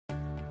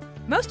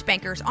Most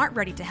bankers aren't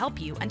ready to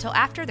help you until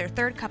after their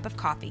third cup of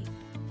coffee.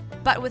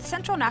 But with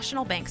Central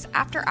National Bank's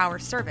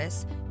after-hours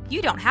service,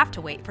 you don't have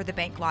to wait for the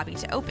bank lobby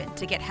to open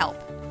to get help.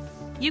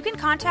 You can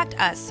contact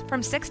us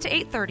from 6 to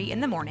 8:30 in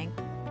the morning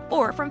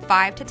or from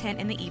 5 to 10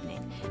 in the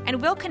evening,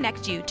 and we'll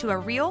connect you to a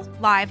real,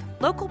 live,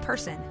 local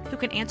person who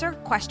can answer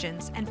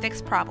questions and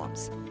fix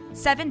problems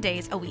 7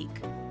 days a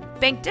week.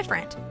 Bank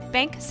different.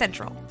 Bank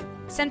Central.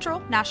 Central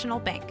National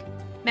Bank.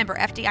 Member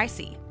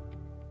FDIC.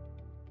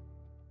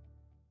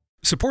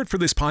 Support for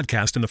this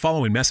podcast and the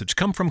following message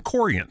come from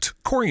Corient.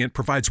 Corient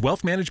provides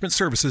wealth management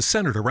services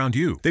centered around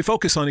you. They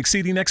focus on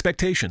exceeding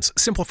expectations,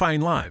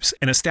 simplifying lives,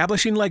 and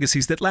establishing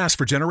legacies that last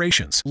for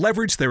generations.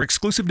 Leverage their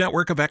exclusive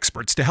network of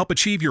experts to help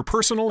achieve your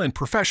personal and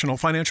professional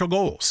financial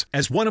goals.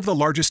 As one of the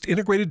largest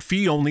integrated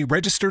fee-only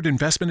registered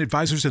investment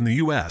advisors in the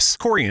U.S.,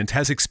 Corient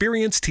has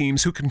experienced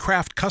teams who can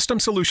craft custom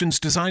solutions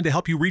designed to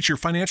help you reach your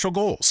financial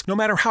goals, no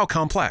matter how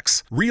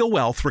complex. Real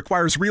wealth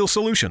requires real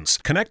solutions.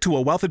 Connect to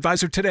a wealth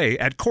advisor today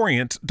at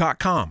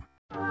Corient.com. Hey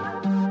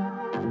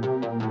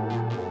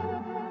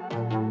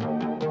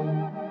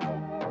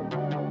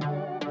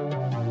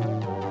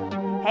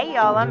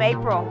y'all, I'm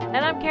April.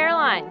 And I'm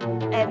Caroline.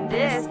 And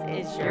this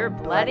is your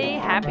Bloody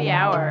Happy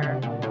Hour.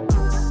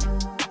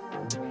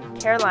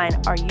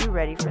 Caroline, are you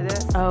ready for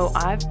this? Oh,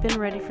 I've been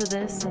ready for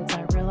this since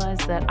I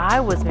realized that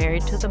I was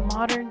married to the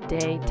modern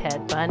day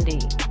Ted Bundy.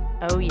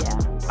 Oh yeah.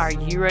 Are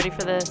you ready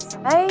for this?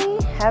 I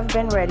have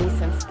been ready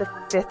since the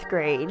 5th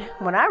grade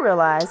when I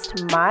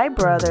realized my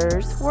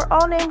brothers were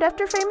all named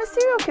after famous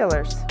serial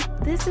killers.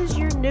 This is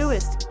your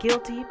newest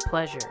guilty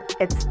pleasure.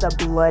 It's the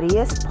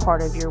bloodiest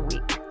part of your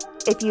week.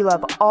 If you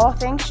love all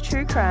things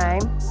true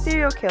crime,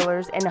 serial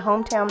killers, and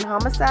hometown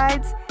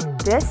homicides,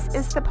 this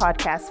is the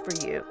podcast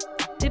for you.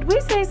 Did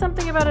we say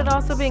something about it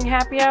also being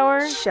happy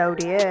hour? Show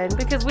did.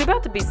 Because we're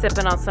about to be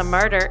sipping on some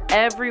murder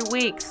every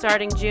week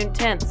starting June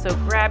 10th. So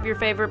grab your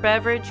favorite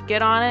beverage,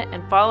 get on it,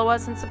 and follow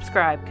us and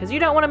subscribe because you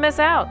don't want to miss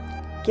out.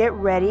 Get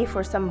ready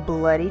for some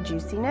bloody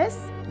juiciness.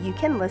 You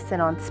can listen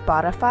on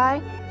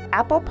Spotify,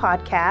 Apple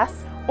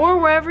Podcasts, or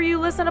wherever you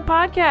listen to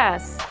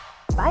podcasts.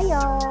 Bye,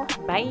 y'all.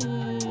 Bye.